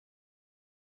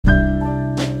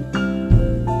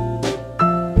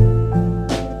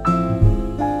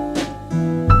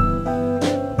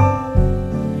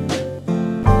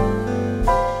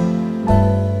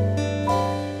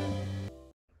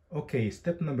Okay,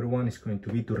 step number one is going to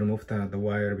be to remove the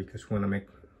wire, because we want to make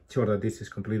sure that this is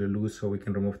completely loose so we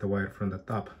can remove the wire from the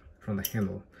top, from the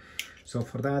handle. So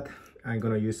for that, I'm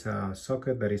going to use a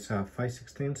socket that is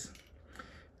 5/16,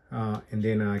 and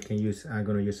then I'm going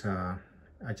to use a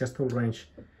adjustable wrench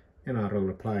and a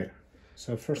roller plier.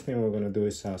 So first thing we're going to do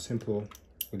is simple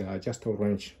with the adjustable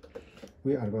wrench.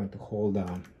 We are going to hold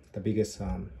the biggest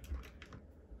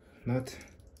nut,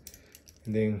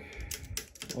 and then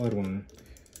the other one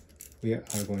we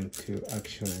are going to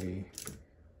actually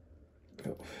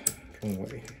wrong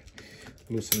way,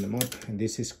 loosen them up, and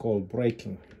this is called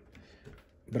breaking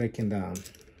down.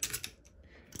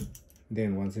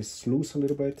 Then once it's loose a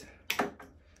little bit,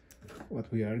 what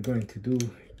we are going to do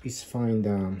is find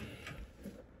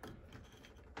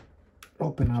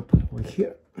open up over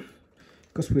here,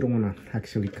 because we don't want to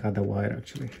actually cut the wire.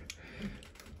 Actually,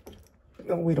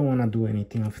 no, we don't want to do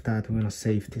anything of that. We want to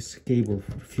save this cable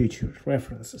for future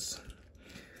references.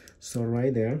 So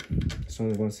right there, so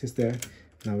once it's there,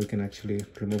 now we can actually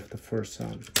remove the first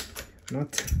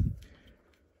nut.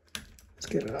 Let's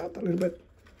get it out a little bit.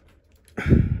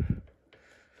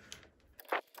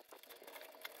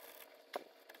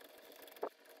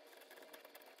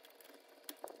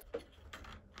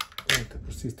 Going to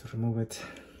proceed to remove it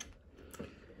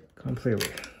completely.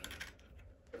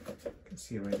 You can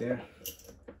see right there.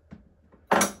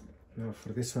 Now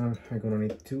for this one, I'm gonna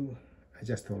need 2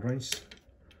 adjustable wrenches.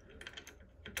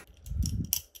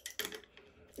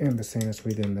 And the same as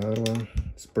we did in the other one,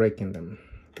 it's breaking them,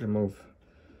 remove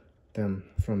them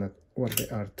from where they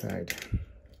are tied.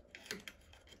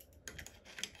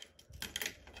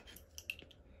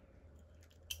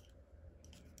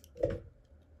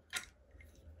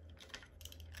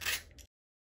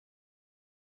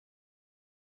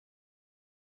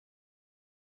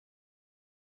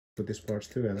 Put these parts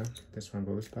together. This one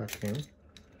goes back in.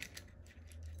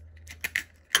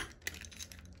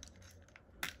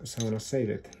 So I'm gonna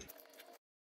save it.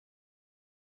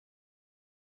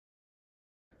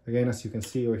 Again, as you can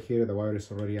see over here, the wire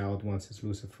is already out. Once it's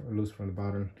loose from the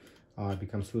bottom, it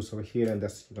becomes loose over here, and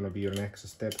that's gonna be your next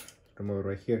step. Remove it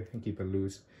right here and keep it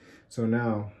loose. So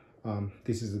now,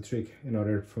 this is the trick. In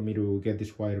order for me to get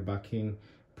this wire back in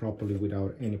properly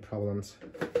without any problems,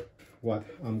 what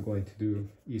I'm going to do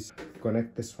is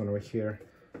connect this one right here,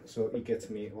 so it gets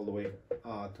me all the way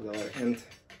to the other end,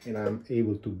 and I'm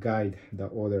able to guide the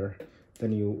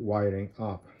new wiring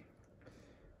up.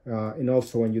 And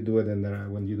also when you do it,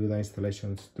 and when you do the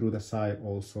installations through the side,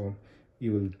 also it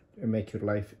will make your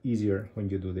life easier when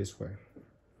you do this way.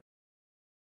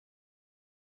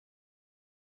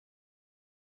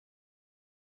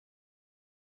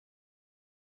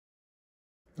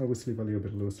 Always leave a little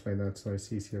bit loose like that, so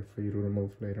it's easier for you to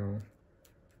remove later on.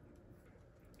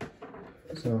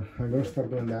 So I'm going to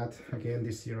start doing that. Again,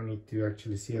 this you don't need to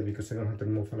actually see it, because I don't have to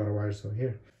remove a lot of wires over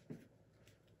here.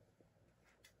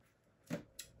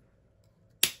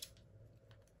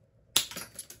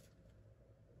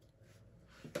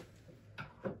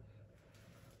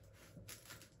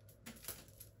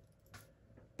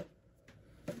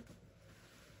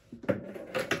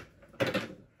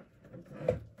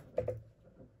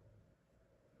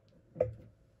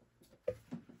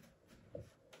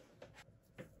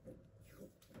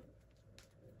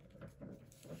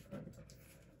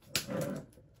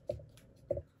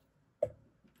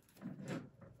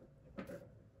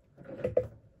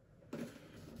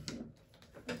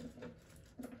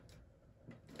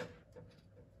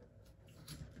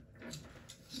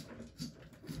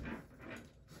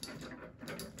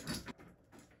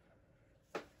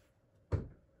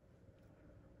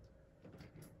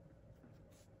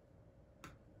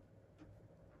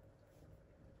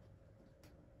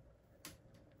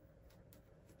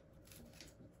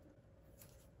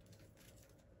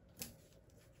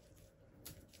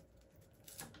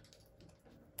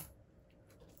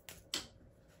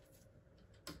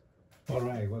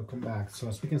 Alright, welcome back. So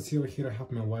as we can see over here, I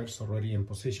have my wires already in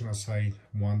position as I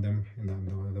want them,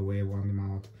 and the way I want them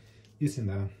out, using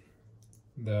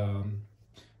the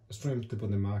string to put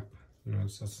them up. You know,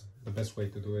 it's just the best way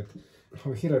to do it.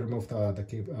 Over here I removed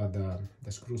the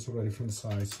screws already from the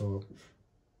side, so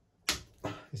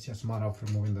it's just a matter of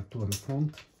removing the 2 on the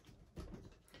front.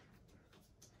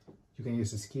 You can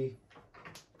use a ski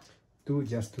too,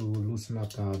 just to loosen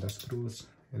up the screws,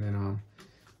 and then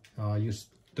use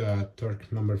the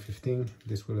torque number 15.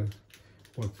 This will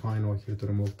work fine over here to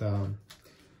remove the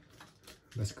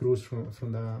screws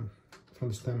from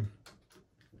the stem.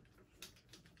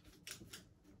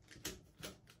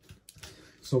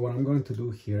 So what I'm going to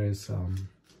do here is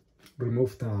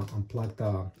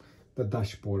unplug the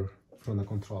dashboard from the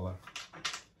controller.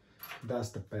 that's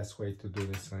the best way to do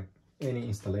this, like any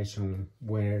installation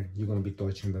where you're going to be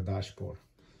touching the dashboard.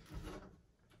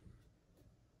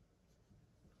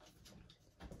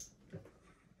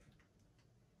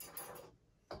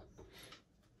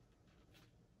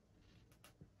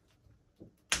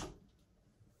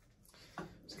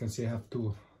 As you can see, I have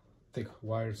two thick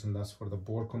wires, and that's for the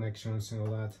board connections and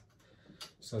all that.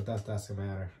 So that doesn't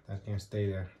matter, that can stay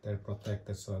there, they're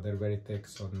protected, so they're very thick,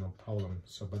 so no problem.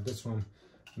 So but this one,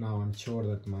 now I'm sure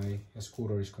that my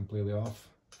scooter is completely off.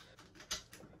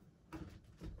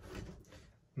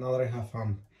 Now that I have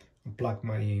unplugged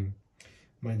my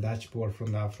dashboard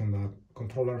from the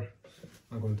controller,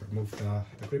 I'm going to remove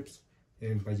the grips,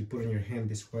 and by you putting your hand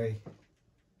this way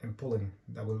and pulling,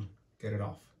 that will get it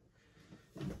off.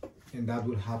 And that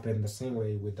will happen the same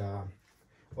way with the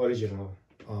original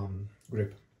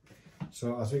grip.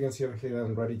 So as you can see over here,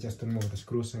 I'm ready just to remove the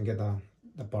screws and get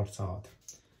the parts out.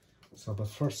 So but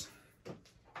first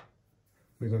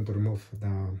we're going to remove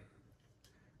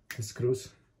the screws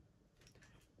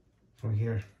from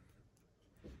here.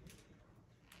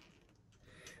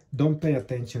 Don't pay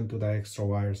attention to the extra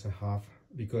wires I have,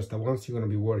 because the ones you're going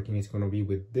to be working is going to be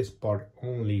with this part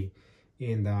only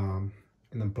in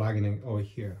the plugging over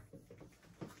here.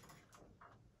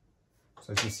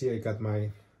 So as you see, I got my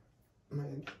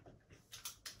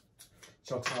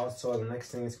shocks out. So the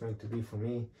next thing is going to be for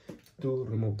me to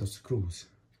remove the screws,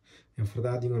 and for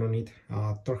that you're going to need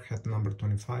a torque head number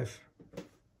 25.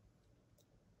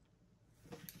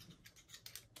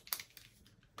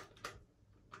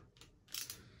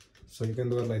 So you can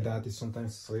do it like that. It's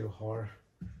sometimes a little hard.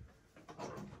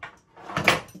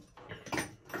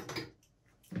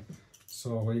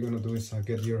 So what you're going to do is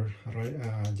get your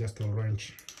adjustable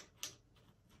wrench,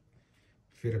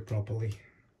 fit it properly,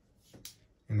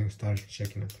 and then start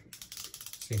checking it.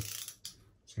 See,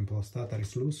 simple as that. That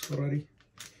is loose already,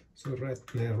 so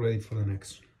ready for the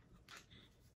next.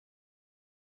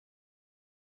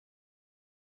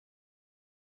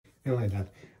 And like that.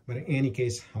 But in any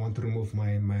case, I want to remove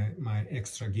my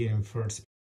extra gearing first.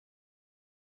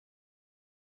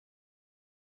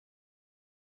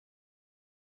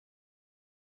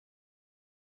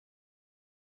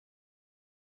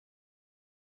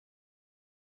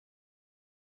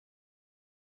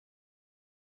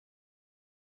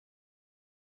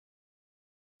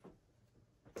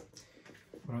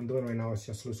 What I'm doing right now is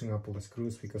just loosening up all the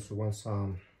screws, because once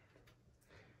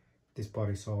this part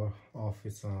is all off,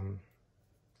 it's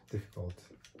difficult.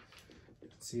 You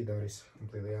can see that is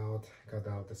completely out. Got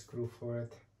out the screw for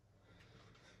it.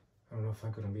 I don't know if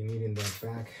I'm gonna be needing that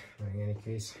back, but in any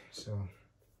case, so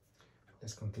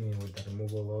let's continue with the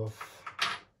removal of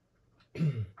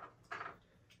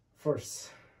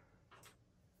first.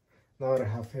 Now that I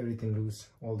have everything loose,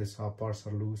 all these parts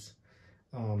are loose,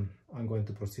 I'm going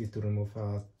to proceed to remove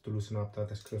to loosen up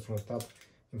the screws from the top,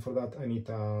 and for that I need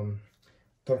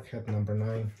torque head number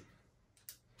 9.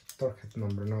 Torque head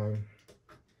number 9.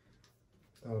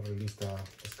 I'll release the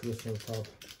screws from the top.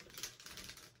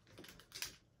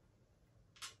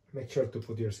 Make sure to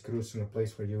put your screws in a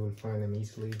place where you will find them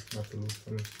easily, not to lose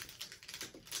them.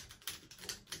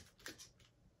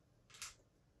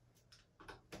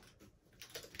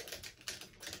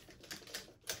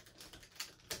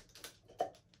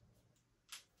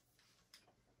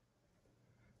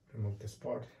 Remove this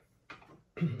part,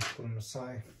 put on the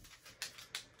side.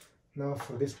 Now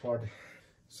for this part,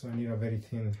 so I need a very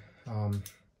thin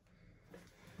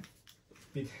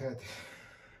bit head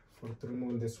to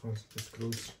remove this one, the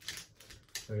screws,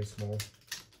 very small.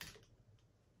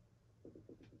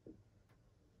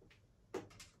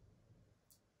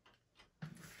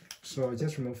 So I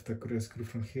just removed the screw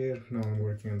from here. Now I'm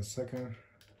working on the second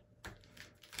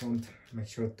front. Make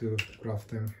sure to grab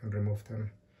them and remove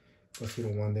them, because you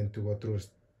don't want them to go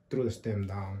through the stem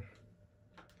down.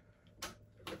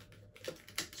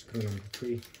 Screw number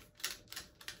 3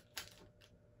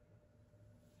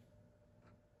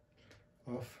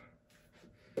 off,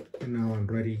 and now I'm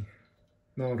ready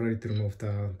to remove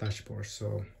the dashboard.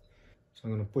 So I'm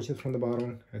gonna push it from the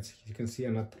bottom. As you can see,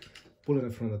 I'm not pulling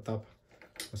it from the top,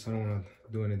 because I don't want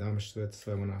to do any damage to it.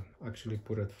 So I'm gonna actually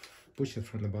push it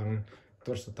from the bottom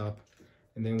towards the top,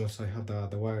 and then once I have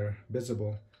the wire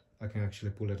visible, I can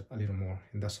actually pull it a little more,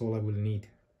 and that's all I will need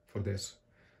for this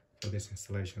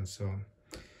installation. So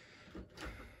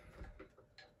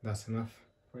that's enough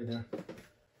right there.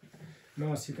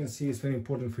 Now, as you can see, it's very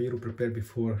important for you to prepare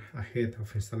before ahead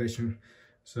of installation.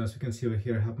 So as you can see over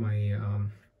here, I have my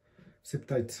zip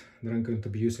ties that I'm going to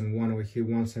be using, one over here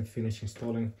once I finish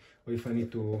installing, or if I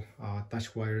need to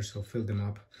attach wires or fill them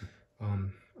up,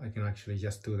 I can actually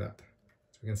just do that.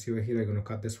 So you can see over here, I'm going to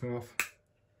cut this one off,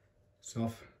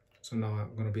 off. So now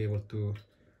I'm going to be able to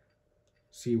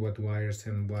see what wires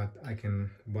and what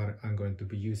I'm going to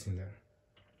be using there.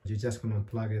 You're just going to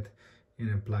unplug it and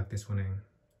then plug this one in.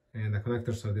 And the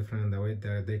connectors are different, the way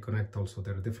that they connect also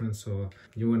they're different, so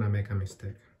you wanna make a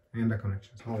mistake in the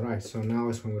connections. Alright, so now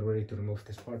is when we're ready to remove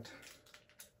this part.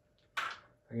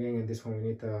 Again, in this one we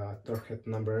need a torque head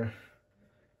number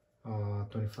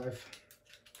 25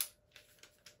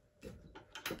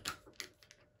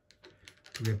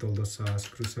 to get all those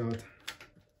screws out.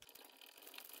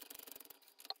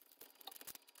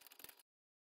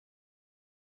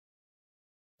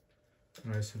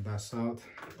 Alright, so that's out.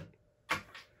 You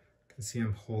can see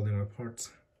I'm holding my parts.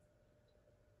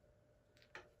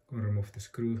 Gonna remove the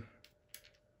screw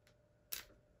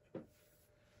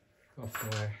off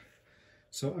the way.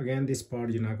 So again, this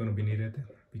part you're not gonna be needed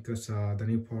because the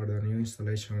new part, the new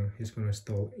installation is gonna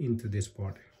install into this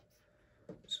part.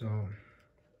 So,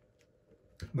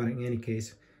 but in any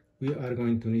case, we are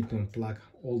going to need to unplug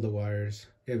all the wires,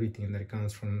 everything that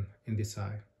comes from in this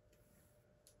side.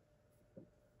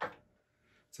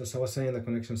 So as I was saying, the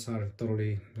connections are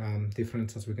totally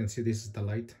different. As we can see, this is the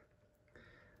light.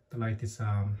 The light is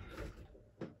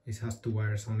it has two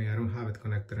wires only. I don't have it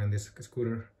connected in this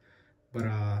scooter, but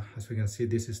as we can see,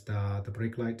 this is the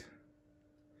brake light.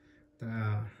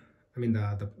 The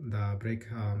brake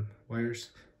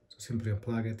wires. So simply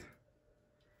unplug it,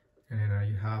 and then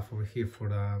you have over here for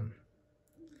the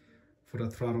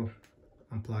throttle,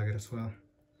 unplug it as well.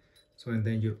 So and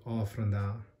then you're off from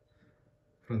the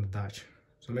dash.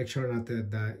 So make sure not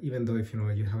that even though if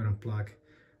you have it unplugged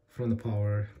from the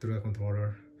power through the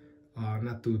controller,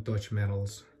 not to touch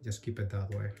metals, just keep it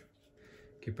that way,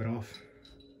 keep it off.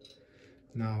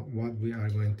 Now what we are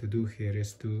going to do here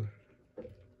is to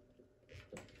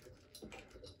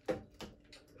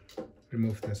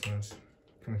remove these ones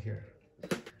from here.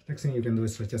 Next thing you can do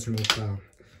is just remove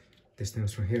the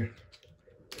stems from here.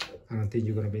 I don't think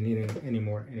you're going to be needing any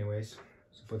more anyways,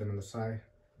 so put them on the side.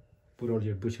 Put all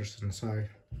your bushers on the side,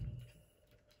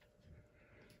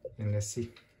 and let's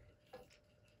see.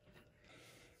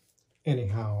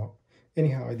 Anyhow,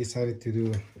 I decided to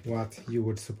do what you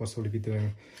would supposedly be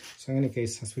doing. So in any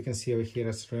case, as we can see over here,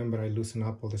 as remember, I loosened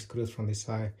up all the screws from this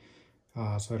side,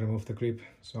 so I removed the grip.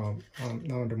 So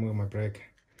now I'm removing my brake,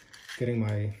 getting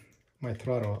my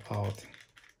throttle out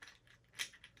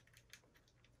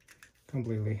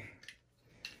completely,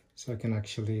 so I can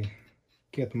actually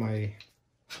get my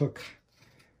hook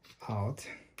out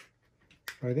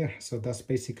right there. So that's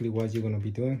basically what you're going to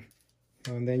be doing,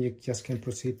 and then you just can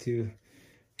proceed to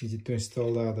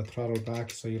install the throttle back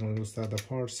so you don't lose the other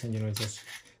parts, and just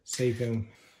save them.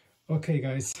 Okay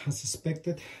guys, as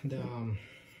expected, the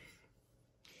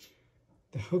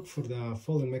hook for the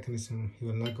folding mechanism, it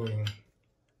will not go in,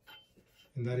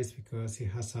 and that is because it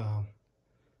has a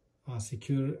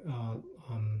secure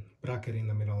bracket in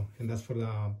the middle, and that's for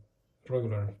the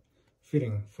regular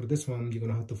fitting. For this one, you're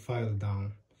gonna have to file it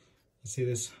down. You see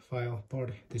this file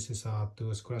part? This is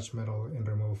to scratch metal and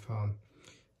remove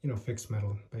fix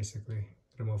metal, basically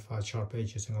remove sharp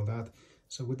edges and all that.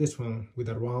 So with this one, with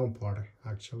the round part,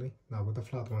 actually, not with the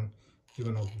flat one,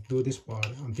 you're gonna do this part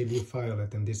until you file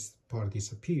it and this part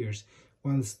disappears.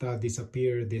 Once that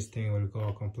disappears, this thing will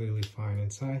go completely fine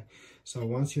inside. So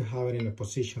once you have it in a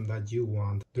position that you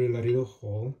want, drill a little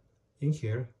hole in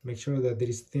here. Make sure that it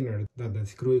is thinner than the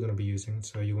screw you're going to be using.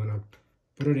 So you want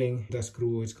to put it in, the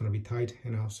screw is going to be tight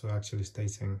enough so it actually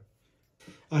stays in.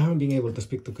 I haven't been able to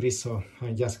speak to Chris, so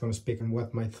I'm just going to speak on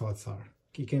what my thoughts are.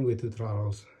 He came with two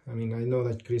throttles. I mean, I know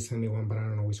that Chris sent me one, but I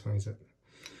don't know which one is it.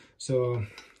 So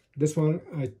this one,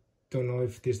 I don't know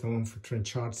if this is the one for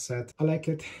Sharkset. I like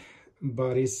it,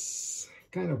 but it's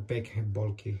kind of big and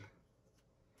bulky.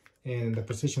 And the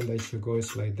position that it should go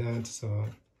is like that, so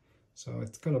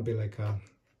it's gonna be like a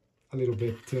little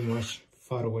bit too much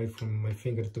far away from my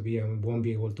finger to be, and won't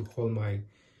be able to hold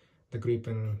the grip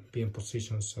and be in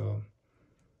position. So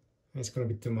it's gonna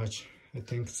be too much, I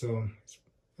think. So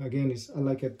again, I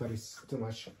like it, but it's too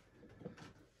much.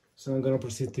 So I'm gonna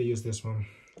proceed to use this one.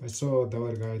 I saw the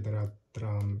other guy that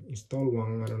installed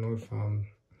one. I don't know if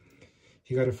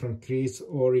he got it from Chris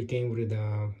or he came with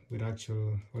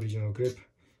actual original grip,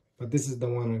 but this is the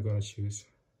one I'm gonna choose.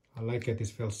 I like it. It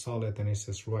feels solid and it's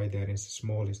just right there. It's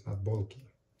small, it's not bulky.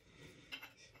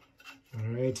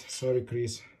 Alright, sorry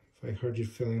Chris if I hurt your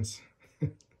feelings.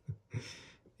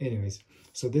 Anyways,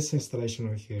 so this installation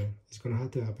over here is gonna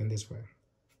have to happen this way.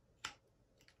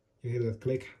 You hear that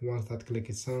click? Once that click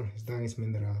is done, it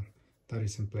means that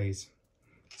is in place.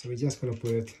 So we're just gonna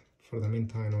put it for the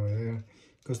meantime over there,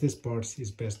 because this part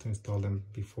is best to install them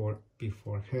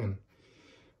beforehand.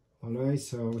 Alright,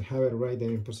 so we have it right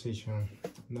there in position.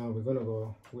 Now we're gonna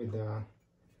go with the,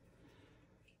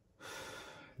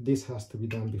 this has to be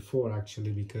done before actually,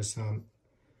 because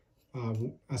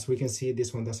as we can see,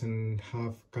 this one doesn't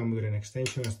come with an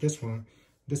extension as this one.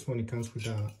 This one, it comes with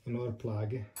another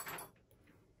plug,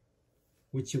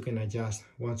 which you can adjust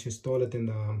once you install it in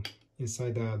the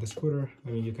inside the scooter. I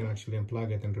mean, you can actually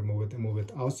unplug it and remove it and move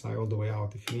it outside all the way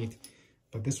out if you need.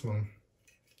 But this one,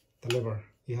 the lever,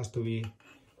 it has to be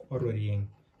already in,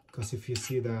 because if you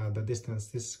see the distance,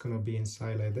 this is gonna be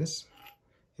inside like this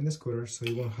in the scooter, so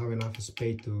you won't have enough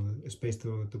space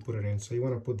to put it in. So you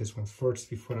want to put this one first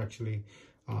before actually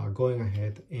going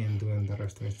ahead and doing the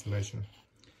rest of the installation.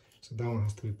 So that one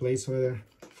has to be placed over there.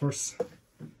 First,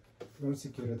 we're going to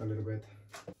secure it a little bit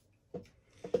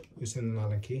using an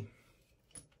Allen key.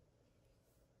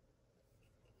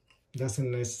 Doesn't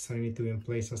necessarily need to be in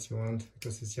place as you want,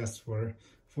 because it's just for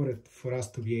us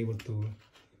to be able to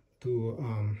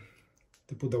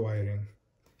put the wire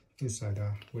inside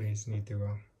where it needs to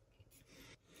go.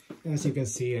 As you can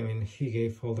see, I mean, he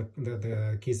gave all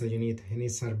the keys that you need, and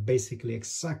these are basically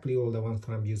exactly all the ones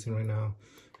that I'm using right now.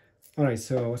 Alright,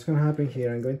 so what's going to happen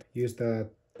here, I'm going to use the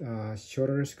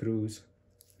shorter screws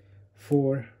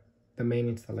for the main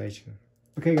installation.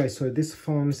 Okay guys, so this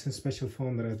foam is a special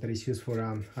foam that is used for,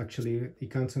 actually it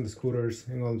comes in the scooters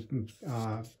and all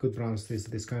good brands.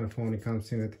 This kind of foam, it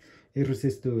comes in it. It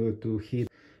resists to heat,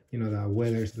 you know, the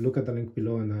weather. Look at the link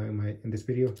below in this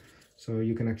video, so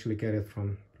you can actually get it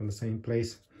from the same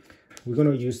place. We're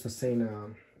gonna use the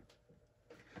same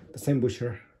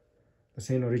busher, the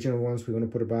same original ones. We're gonna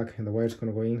put it back, and the wire's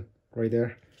gonna go in right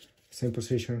there, same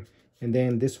position. And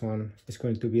then this one is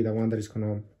going to be the one that is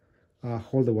gonna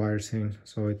hold the wires in.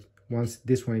 So once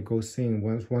this one goes in,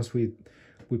 once we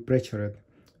pressure it,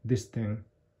 this thing,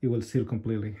 it will seal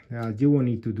completely. You won't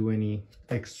need to do any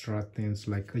extra things,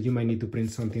 like you might need to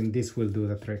print something. This will do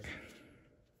the trick.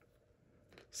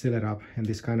 Seal it up, and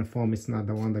this kind of foam is not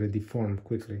the one that it deforms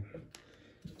quickly.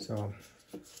 So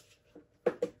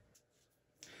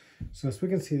as we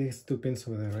can see, these two pins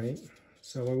over there, right?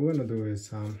 So what we're gonna do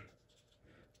is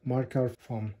mark our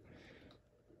foam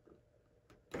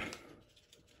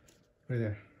right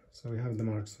there. So we have the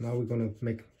marks. Now we're gonna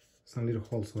make some little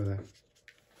holes over there.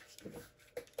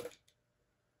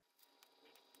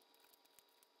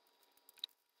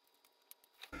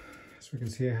 As we can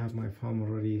see, I have my foam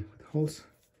already with holes.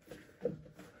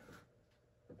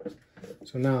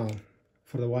 So now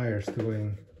for the wires to go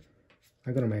in,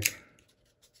 I'm gonna make,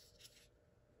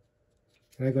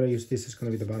 and I'm gonna use this, is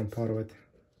gonna be the bottom part of it.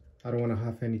 I don't want to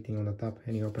have anything on the top,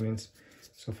 any openings.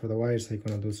 So for the wires, I'm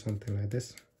gonna do something like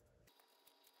this.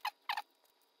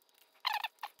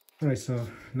 Alright, so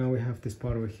now we have this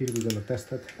part over here. We're gonna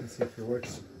test it and see if it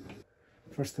works.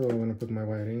 First of all, I'm gonna put my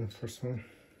wire in, first one.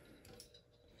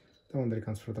 The one that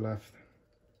comes from the left.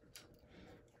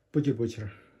 Put your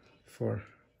butcher for.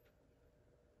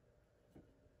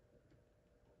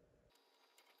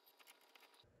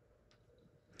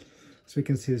 So you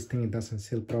can see this thing, it doesn't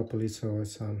seal properly, so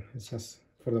it's just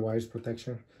for the wires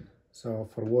protection. So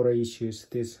for water issues,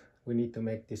 we need to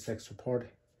make this extra part,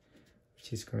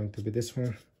 which is going to be this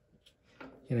one.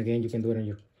 And again, you can do it in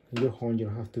your home. You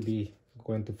don't have to be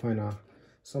going to find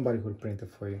somebody who will print it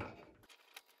for you.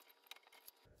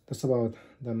 That's about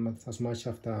as much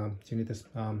of the you need this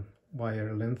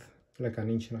wire length, like 1.5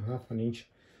 inches, 1 inch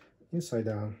inside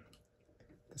the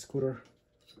scooter.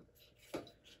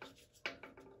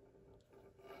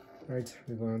 Right,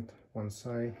 we want one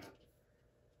side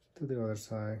to the other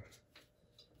side.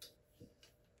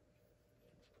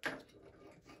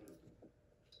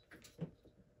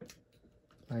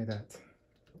 Like that.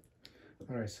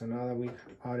 Alright, so now that we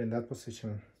are in that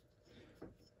position,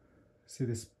 see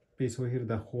this piece over here,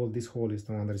 this hole is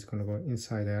the one that is going to go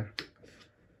inside there,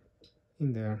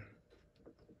 in there.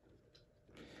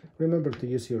 Remember to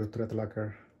use your thread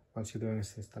locker once you're doing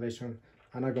this installation.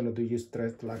 I'm not going to use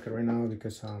thread locker right now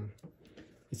because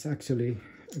it's actually,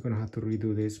 I'm going to have to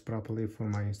redo this properly for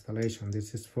my installation.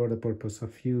 This is for the purpose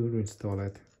of you to install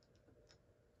it.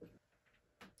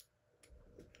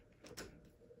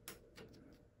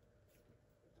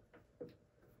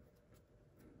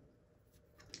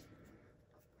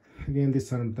 Again,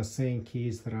 these are the same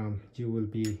keys that you will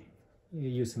be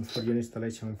using for your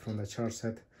installation from the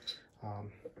Sharkset,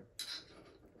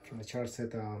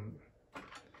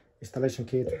 installation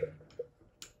kit.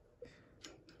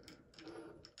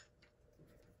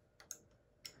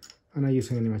 I'm not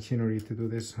using any machinery to do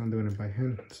this. I'm doing it by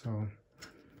hand, so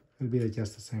it'll be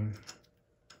just the same.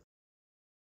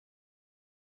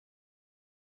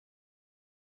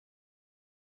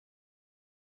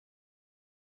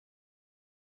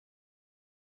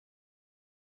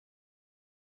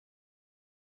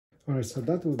 All right, so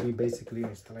that will be basically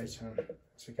installation.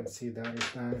 As you can see, that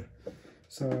is done.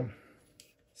 So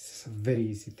it's a very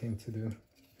easy thing to do.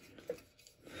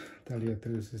 Tell you the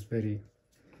truth, it's very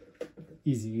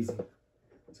easy.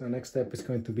 So next step is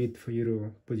going to be for you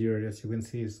to put your, as you can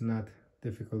see, it's not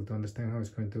difficult to understand how it's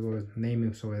going to go. Name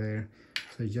is over there,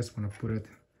 so you just want to put it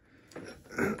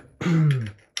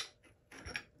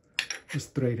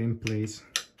straight in place.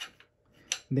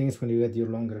 Then it's when you get your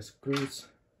longer screws,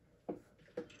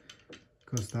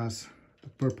 because that's the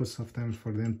purpose of them,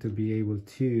 for them to be able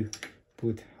to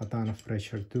put a ton of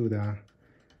pressure to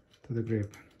the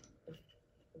grip.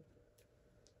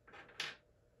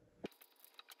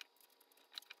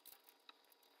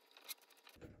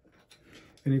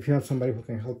 And if you have somebody who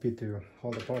can help you to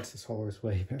hold the parts, it's always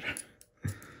way better.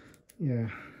 Yeah,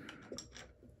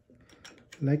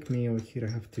 like me over here,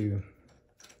 I have to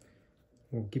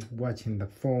keep watching the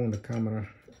phone, the camera,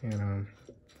 and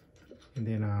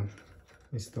then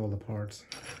install the parts.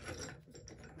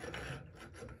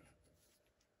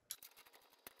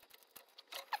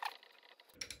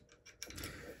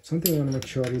 Something we want to make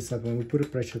sure is that when we put a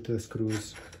pressure to the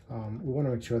screws, we want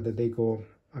to make sure that they go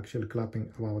actually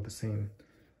clapping about the same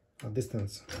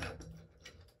distance.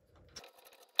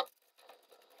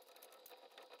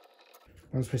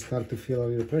 Once we start to feel a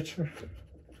little pressure,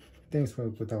 then it's when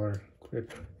we put our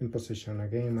grip in position.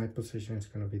 Again, my position is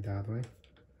going to be that way.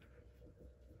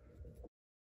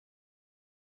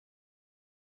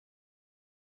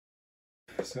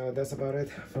 So that's about it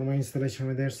for my installation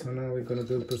right there. So now we're going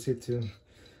to proceed to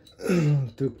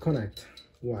to connect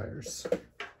wires.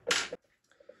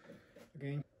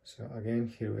 Again,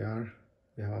 here we are.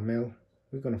 We have a male.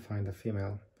 We're going to find a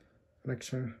female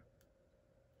connection.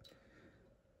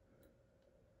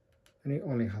 And it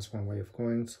only has one way of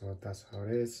going, so that's how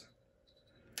it is.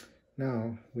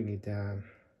 Now we need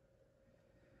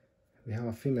we have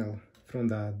a female from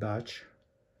the Dutch.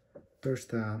 We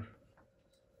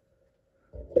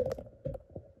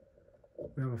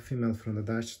have a female from the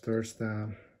Dutch. There's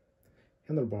the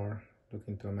handlebar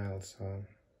looking to a male, so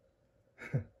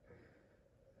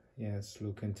yes,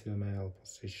 looking to a male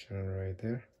position right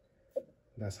there.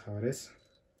 That's how it is.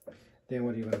 Then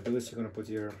what you're gonna do is you're gonna put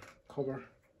your cover.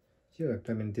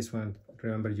 I mean, this one,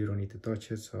 remember, you don't need to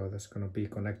touch it, so that's gonna be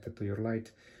connected to your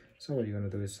light. So what you're gonna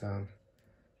do is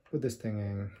put this thing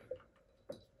in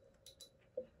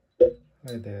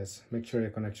like this. Make sure your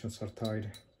connections are tight.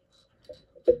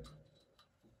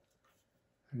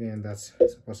 Again, that's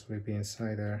supposed to be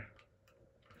inside there.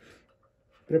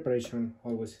 Preparation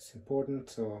always is important,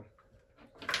 so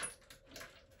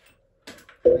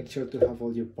make sure to have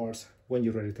all your parts when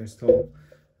you're ready to install.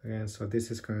 Again, so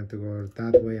this is going to go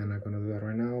that way. I'm not going to do that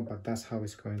right now, but that's how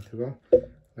it's going to go,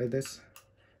 like this.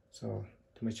 So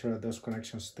to make sure that those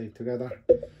connections stay together.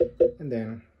 And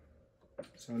then,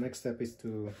 so next step is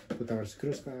to put our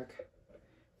screws back.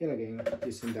 And again,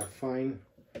 using that fine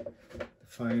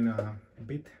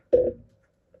bit.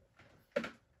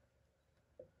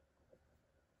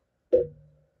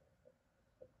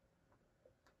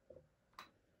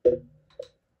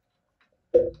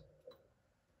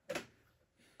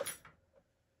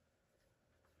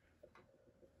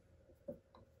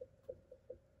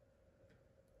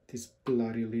 These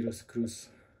bloody little screws.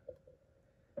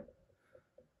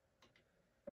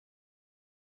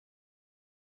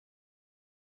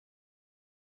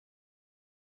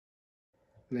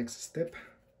 Next step.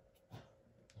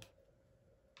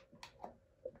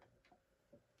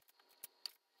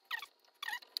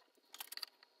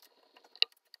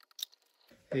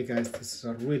 Hey guys, this is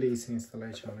a really easy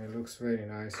installation. It looks very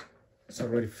nice. It's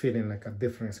already feeling like a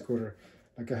different scooter.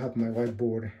 Like I have my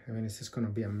whiteboard. I mean, it's just gonna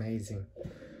be amazing.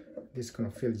 This is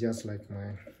gonna feel just like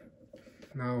mine.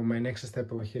 Now my next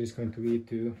step over here is going to be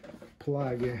to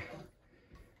plug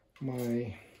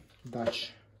my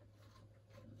Dutch.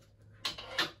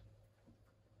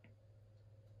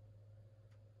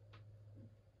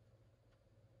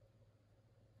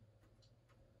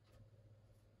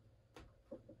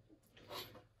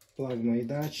 Plug my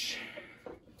Dutch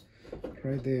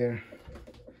right there.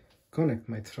 Connect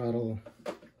my throttle.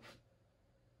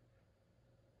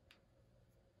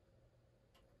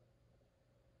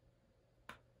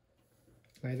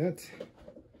 Like that.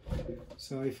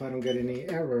 So if I don't get any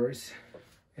errors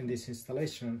in this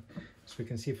installation, so we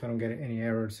can see if I don't get any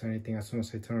errors or anything as soon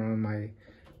as I turn on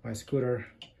my scooter.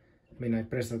 I mean, I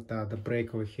press the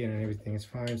brake over here and everything is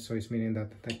fine, so it's meaning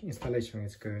that the installation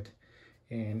is good.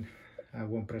 And I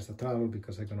won't press the throttle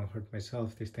because I'm gonna hurt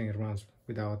myself. This thing runs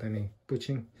without any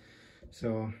pushing.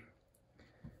 So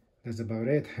that's about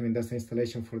it. I mean, that's the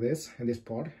installation for this and this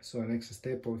part. So the next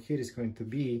step over here is going to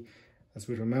be as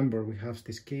we remember, we have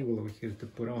this cable over here to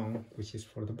put on, which is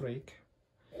for the brake.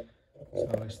 So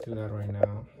let's do that right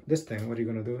now. This thing, what you're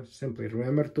gonna do, simply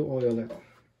remember to oil it.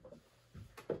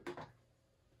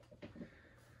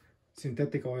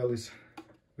 Synthetic oil is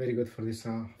very good for this,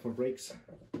 for brakes.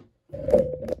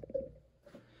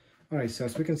 Alright, so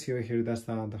as we can see over here, that's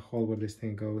the hole where this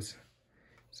thing goes.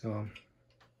 So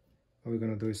what we're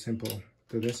gonna do is simple,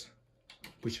 do this,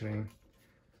 push it in,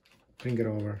 bring it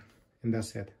over, and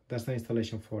that's it. That's the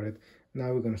installation for it.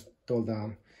 Now we're gonna install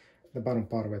down the bottom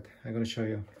part of it. I'm gonna show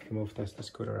you, remove the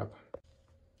scooter up.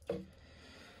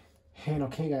 And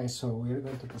okay guys, so we're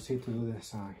going to proceed to do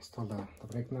this, install the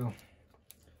brake now.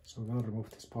 So we're gonna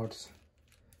remove these parts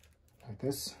like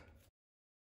this.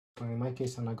 So in my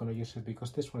case, I'm not gonna use it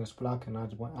because this one is black and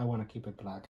I wanna keep it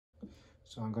black.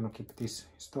 So I'm gonna keep this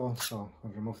installed. So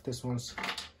I'll remove this ones,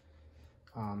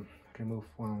 remove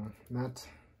one nut.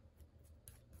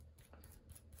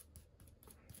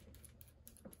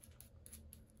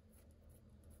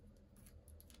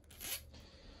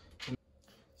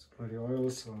 Spray the oil,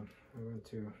 so I'm going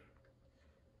to,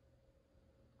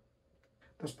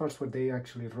 those parts where they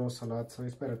actually rust a lot, so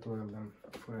it's better to oil them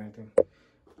for anything.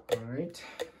 Alright.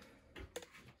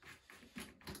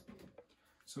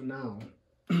 So now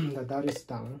that is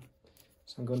done,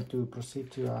 so I'm going to proceed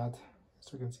to add,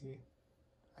 as you can see,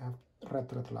 I have red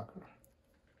thread lacquer.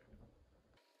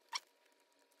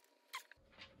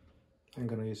 I'm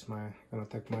gonna use gonna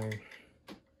take my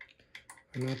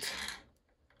nut.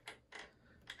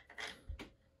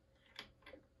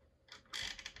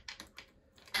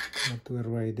 I'll do it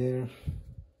right there.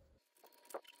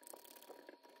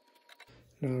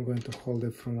 Now I'm going to hold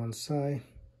it from one side.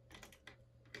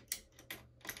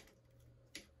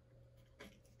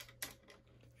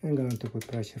 I'm going to put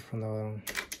pressure from the other one.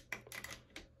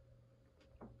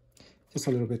 Just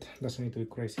a little bit, doesn't need to be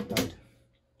crazy tight.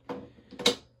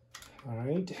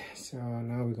 Alright, so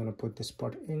now we're gonna put this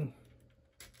part in.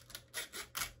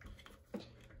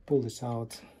 Pull this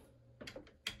out.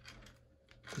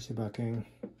 Push it back in.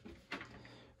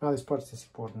 Now this part is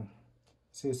important.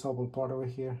 See this oval part over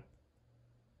here?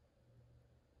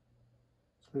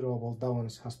 This little oval, that one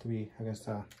has to be against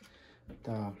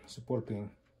the support beam.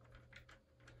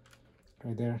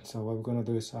 Right there. So what we're gonna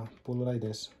do is pull it like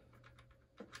this.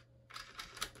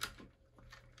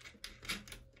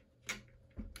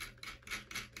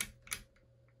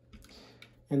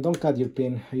 And don't cut your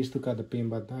pin. I used to cut the pin,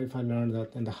 but I learned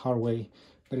that in the hard way.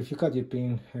 But if you cut your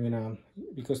pin, I mean,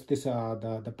 because this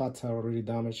the pads are already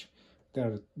damaged,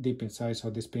 they're deep inside, so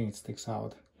this pin sticks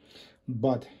out.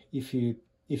 But if you're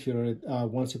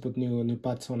once you put new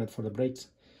pads on it for the brakes,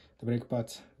 the brake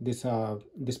pads, this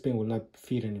pin will not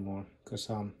fit anymore because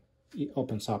it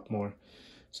opens up more.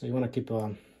 So you want to keep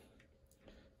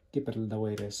it the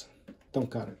way it is. Don't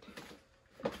cut it.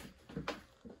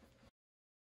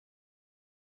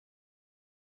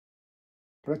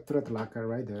 Red thread lacquer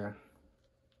right there.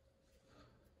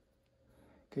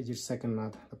 Okay, your second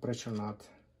nut, the pressure nut.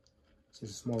 This is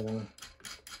a small one.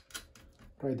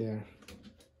 Right there.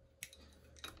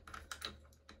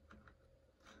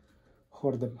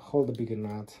 Hold the bigger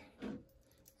nut,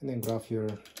 and then grab your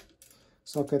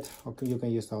socket, or you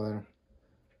can use the other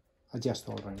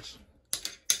adjustable wrench.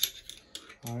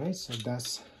 Alright, so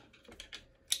that's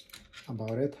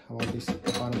about it, about this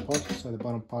bottom part. So the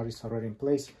bottom part is already in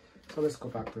place. So let's go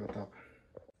back to the top.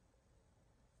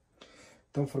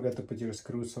 Don't forget to put your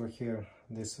screws over here.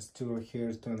 This is 2 over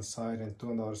here, 2 on the side and 2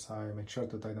 on the other side. Make sure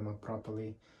to tie them up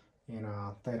properly and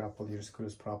tie up all your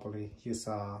screws properly. Use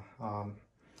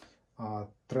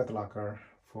thread lacquer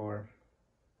for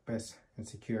best and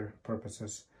secure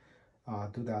purposes.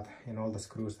 Do that in all the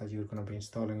screws that you're going to be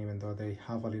installing. Even though they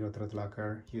have a little thread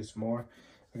lacquer, use more.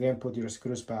 Again, put your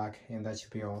screws back and that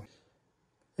should be all.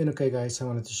 And okay guys, I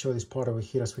wanted to show this part over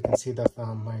here. As we can see, that's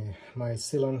my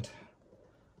sealant,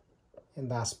 and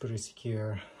that's pretty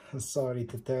secure. I'm sorry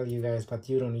to tell you guys, but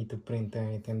you don't need to print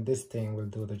anything. This thing will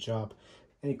do the job,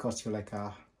 and it costs you like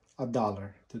 $1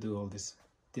 to do all this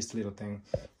little thing.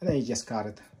 And then you just cut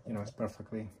it, you know, it's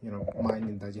perfectly, you know,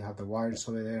 minding that you have the wires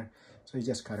over there, so you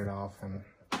just cut it off and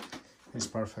it's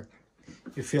perfect.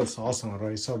 It feels awesome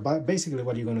already. So basically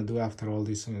what you're going to do after all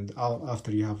this, and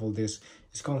after you have all this,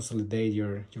 is consolidate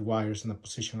your wires in the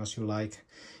position as you like,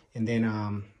 and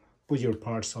then put your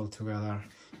parts all together,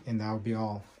 and that'll be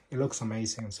all. It looks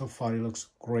amazing. So far it looks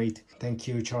great. Thank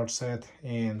you, Sharkset,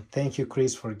 and thank you,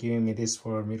 Chris, for giving me this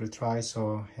for me to try.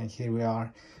 So, and here we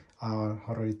are,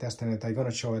 already testing it. I'm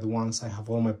gonna show it once I have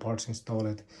all my parts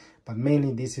installed, but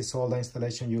mainly this is all the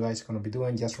installation you guys are gonna be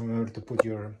doing. Just remember to put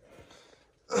your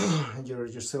your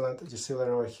sealant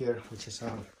over here, which is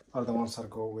are the ones that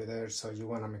go with there, so you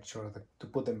want to make sure that to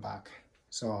put them back.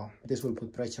 So this will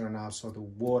put pressure on out so the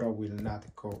water will not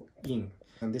go in,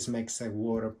 and this makes it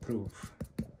waterproof.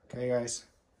 Okay guys,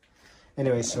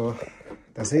 anyway, so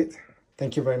that's it.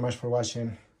 Thank you very much for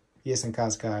watching. Yes and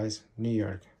Cats guys, New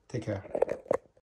York. Take care.